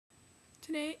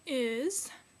Today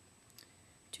is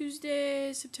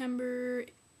Tuesday, September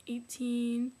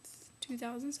 18th,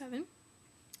 2007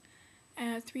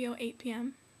 at 3:08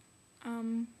 p.m.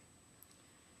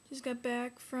 Just got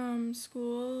back from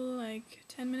school like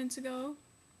 10 minutes ago,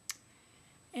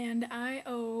 and I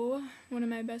owe one of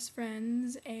my best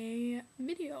friends a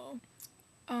video,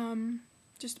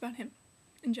 just about him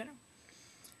in general.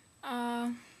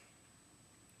 I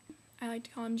like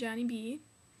to call him Johnny B,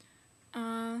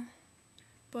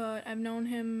 but I've known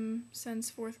him since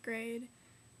 4th grade,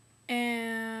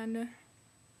 and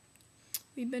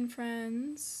we've been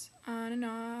friends on and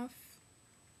off,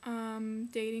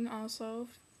 dating also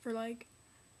for like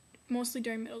mostly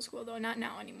during middle school, though not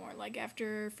now anymore. Like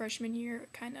after freshman year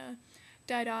it kind of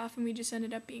died off and we just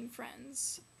ended up being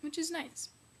friends, which is nice.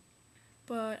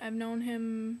 But I've known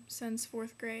him since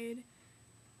 4th grade,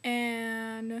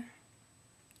 and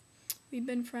we've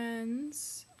been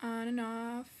friends on and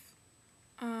off,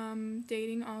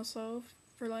 dating also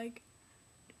for like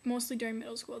mostly during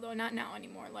middle school, though not now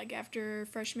anymore. Like after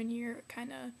freshman year it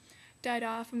kind of died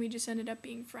off and we just ended up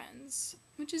being friends,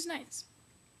 which is nice.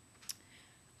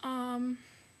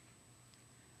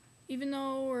 Even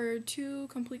though we're two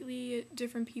completely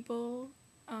different people,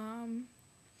 I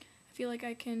feel like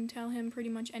I can tell him pretty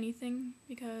much anything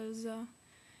because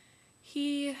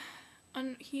he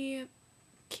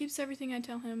keeps everything I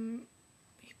tell him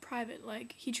private.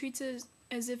 Like he treats it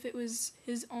as if it was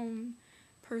his own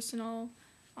personal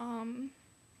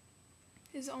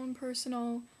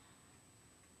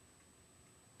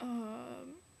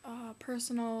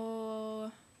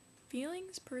personal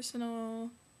feelings, personal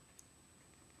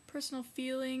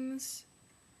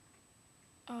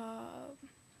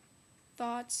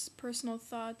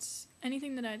thoughts,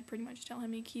 anything that I'd pretty much tell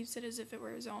him, he keeps it as if it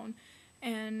were his own,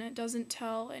 and doesn't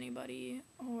tell anybody,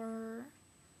 or,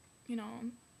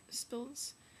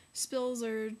 spills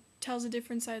or tells a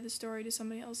different side of the story to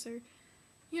somebody else, or,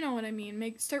 you know what I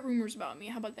mean, start rumors about me.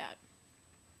 How about that?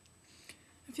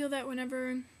 I feel that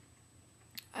whenever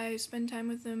I spend time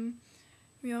with him,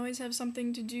 we always have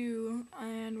something to do,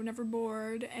 and we're never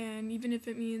bored, and even if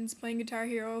it means playing Guitar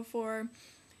Hero for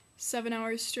 7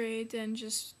 hours straight and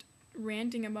just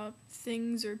ranting about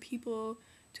things or people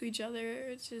to each other,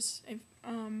 it's just,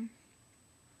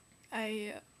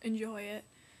 I enjoy it,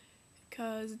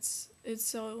 because it's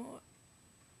so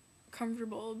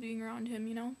comfortable being around him,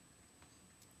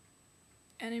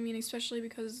 And I mean, especially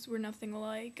because we're nothing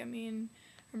alike. I mean,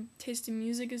 our taste in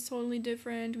music is totally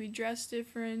different, we dress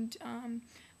different,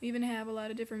 we even have a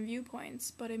lot of different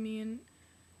viewpoints, but I mean,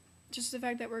 just the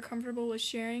fact that we're comfortable with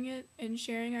sharing it and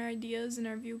sharing our ideas and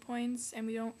our viewpoints, and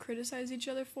we don't criticize each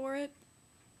other for it,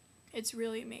 it's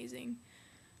really amazing.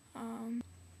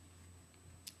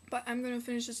 But I'm going to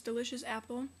finish this delicious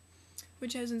apple,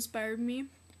 which has inspired me.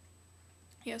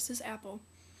 Yes, this apple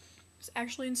has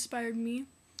actually inspired me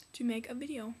to make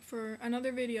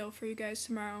another video for you guys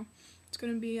tomorrow. It's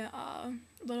going to be a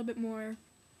little bit more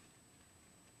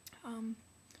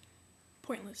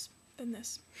pointless than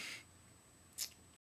this.